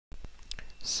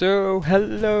So,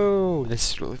 hello,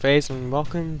 this is Phase and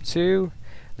welcome to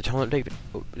the channel update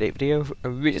video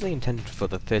originally intended for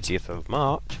the 30th of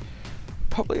March,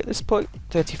 probably at this point,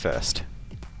 31st.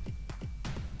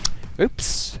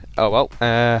 Oops. Oh well,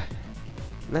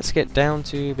 let's get down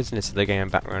to business. The game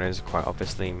background is quite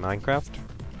obviously Minecraft.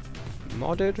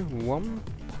 Modded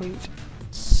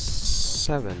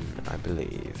 1.7, I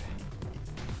believe.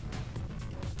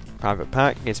 Private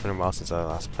pack, it's been a while since I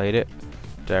last played it.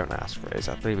 Don't ask for it.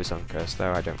 I believe it's uncursed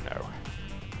though, I don't know.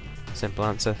 Simple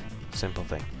answer, simple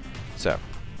thing. So,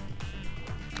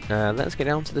 let's get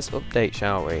down to this update,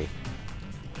 shall we?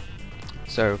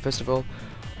 So, first of all,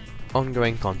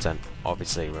 ongoing content.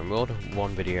 Obviously, RimWorld,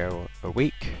 one video a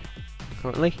week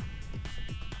currently.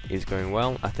 Is going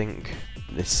well. I think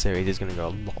this series is going to go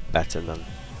a lot better than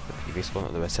the previous one,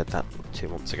 although I said that 2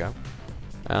 months ago.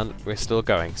 And we're still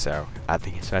going, so I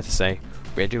think it's fair to say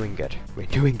we're doing good. We're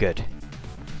doing good.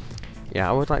 Yeah,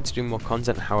 I would like to do more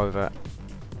content, however,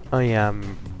 I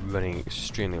am running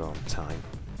extremely low on time.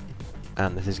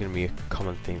 And this is going to be a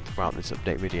common theme throughout this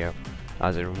update video,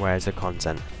 as in where's the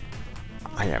content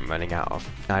I am running out of.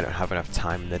 I don't have enough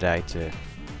time in the day to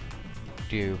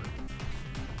do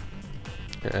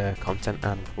content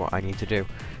and what I need to do.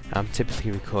 I'm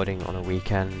typically recording on a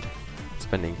weekend,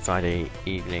 spending Friday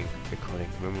evening recording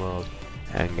RimWorld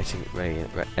and getting it ready,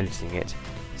 editing it,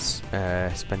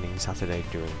 spending Saturday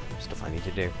doing stuff I need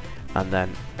to do, and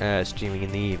then streaming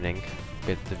in the evening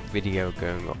with the video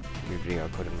going up, the video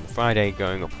recorded on the Friday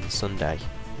going up on Sunday.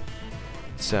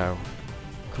 So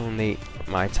currently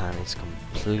my time is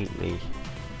completely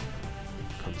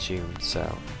consumed,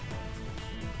 so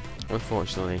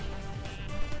unfortunately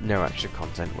no extra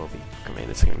content will be coming.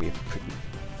 This is going to be a pretty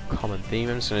common theme.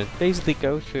 I'm just going to basically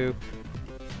go through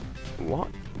what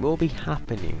will be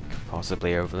happening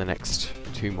possibly over the next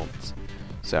 2 months.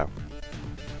 So,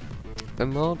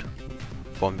 RimWorld,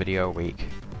 one video a week.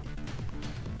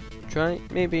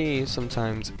 Maybe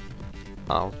sometimes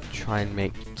I'll try and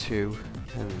make 2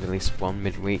 and release 1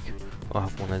 midweek, or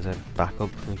have 1 as a backup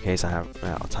in case I have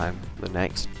out of time the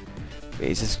next. But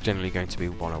it's just generally going to be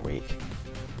 1 a week,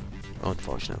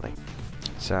 unfortunately.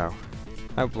 So,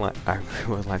 I would like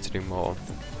to do more.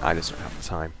 I just don't have the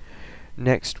time.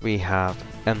 Next we have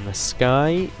Endless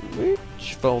Sky,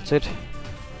 which faltered.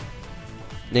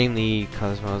 Namely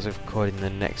because when I was recording the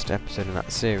next episode in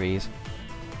that series,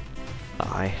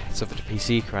 I suffered a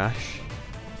PC crash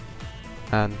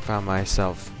and found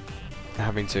myself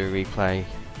having to replay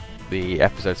the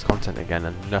episode's content again,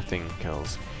 and nothing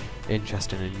kills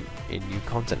interest in new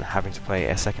content and having to play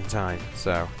it a second time.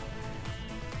 So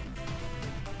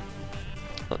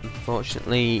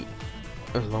unfortunately,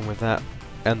 along with that,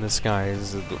 Endless Sky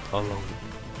is one of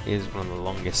the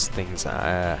longest things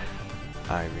that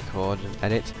I record and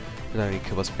edit, with only a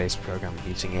based program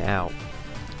beating it out.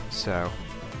 So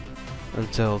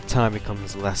until time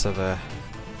becomes less of a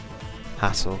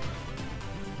hassle,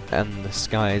 Endless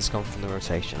Sky has gone from the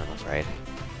rotation, I'm afraid.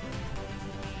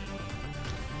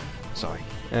 Sorry.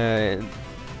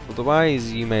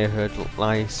 Otherwise, you may have heard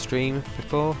live stream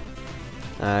before.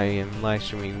 I am live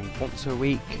streaming once a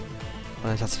week on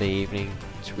a Saturday evening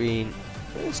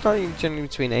starting generally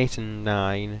between 8 and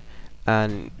 9,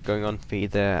 and going on for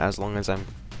either as long as I'm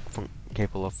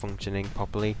capable of functioning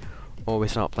properly, or we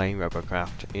start playing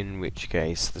Robocraft, in which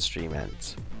case the stream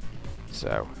ends.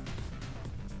 So,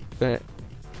 but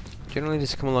generally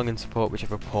just come along and support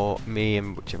whichever poor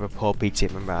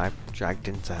PT member I've dragged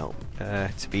in to help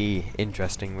to be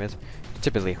interesting with,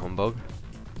 typically Humbug.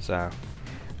 So,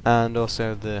 and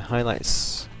also the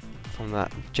highlights from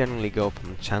that generally go up on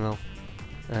the channel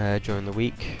during the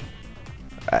week,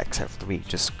 except for the week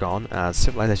just gone, as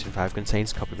Civilization 5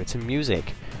 contains copywritten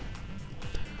music,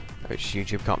 which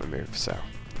YouTube can't remove. So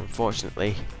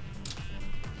unfortunately,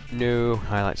 no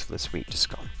highlights for this week, just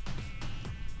gone,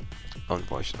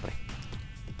 unfortunately.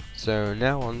 So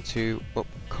now on to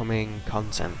upcoming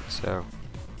content. So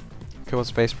Kerbal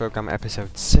Space Program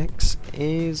episode 6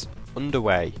 is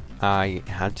underway. I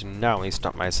had to narrowly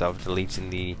stop myself deleting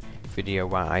the video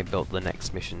where I built the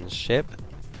next mission's ship,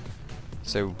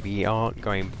 so we are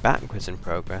going backwards in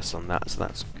progress on that, so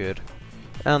that's good.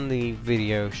 And the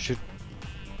video should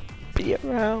be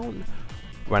around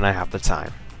when I have the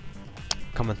time.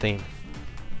 Common theme.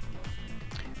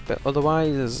 But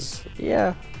otherwise,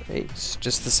 yeah, it's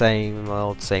just the same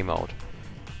old, same old.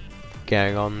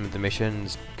 Going on with the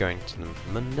missions, going to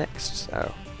the next,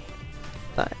 so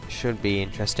that should be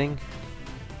interesting.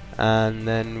 And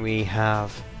then we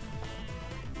have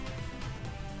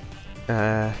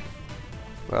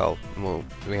well,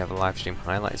 we have a live stream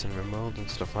highlights in RimWorld and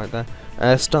stuff like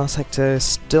that. Star Sector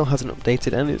still hasn't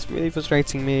updated, and it's really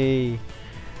frustrating me.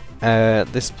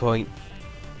 At this point,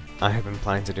 I have been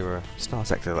planning to do a Star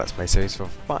Sector Let's Play series for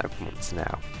 5 months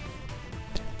now.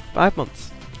 5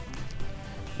 months!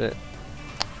 But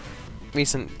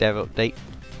recent dev updates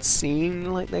seem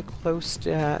like they're close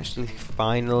to actually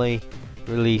finally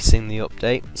releasing the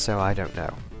update, so I don't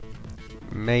know.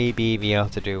 Maybe be able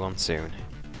to do one soon.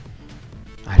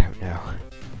 I don't know.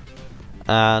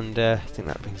 And I think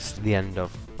that brings us to the end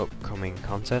of upcoming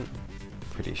content.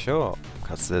 Pretty short,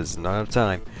 because there's not enough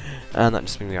time. And that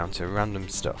just brings me on to random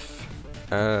stuff.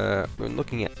 We're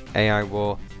looking at AI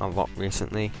War a lot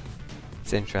recently.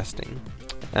 It's interesting.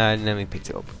 And then we picked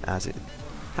it up as it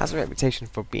has a reputation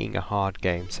for being a hard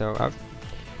game. So I've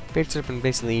picked it up and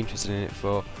basically interested in it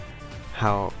for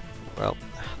how, well,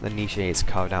 the niche is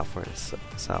carved out for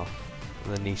itself.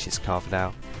 The niche is carved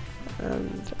out.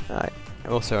 And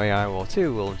also AI War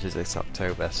 2 launches this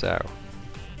October, so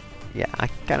yeah, I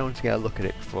kinda want to get a look at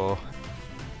it before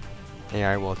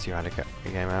AI War 2 had a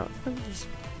game out.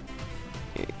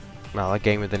 Well, a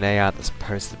game with an AI that's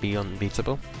supposed to be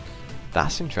unbeatable.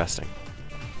 That's interesting.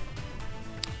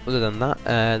 Other than that,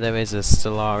 there is a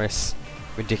Stellaris,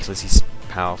 ridiculously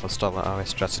powerful Stellaris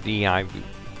strategy I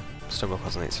stumbled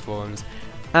across on its forums,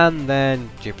 and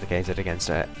then duplicated against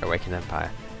Awakened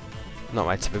Empire. Not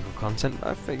my typical content, but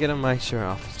I figured I might show it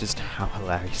off just how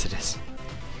hilarious it is.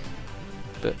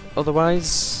 But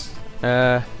otherwise,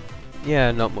 yeah,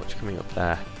 not much coming up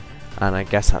there. And I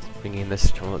guess that's bringing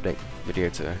this channel update video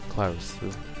to a close.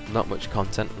 There's not much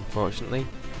content, unfortunately,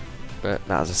 but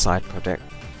that is a side product,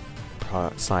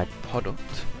 not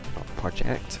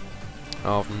project,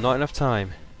 of not enough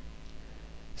time.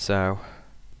 So,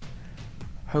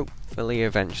 hopefully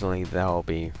eventually there'll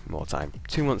be more time.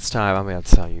 2 months time I'll be able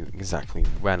to tell you exactly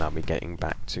when I'll be getting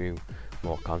back to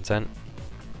more content.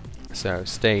 So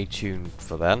stay tuned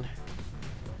for then.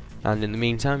 And in the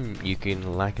meantime, you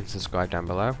can like and subscribe down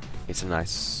below. It's a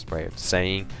nice way of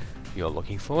saying you're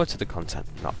looking forward to the content,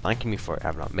 not thanking me for it.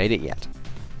 I've not made it yet.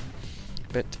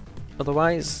 But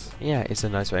otherwise, yeah, it's a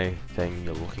nice way of saying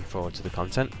you're looking forward to the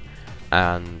content.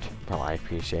 And, well, I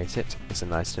appreciate it. It's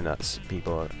nice to know that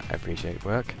people appreciate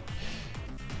work.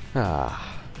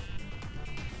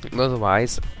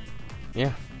 Otherwise,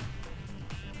 yeah.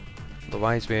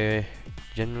 Otherwise, we're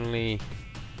generally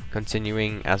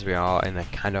continuing as we are in a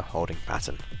kind of holding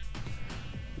pattern.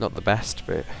 Not the best,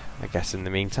 but I guess in the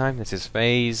meantime, this is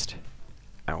phased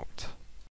out.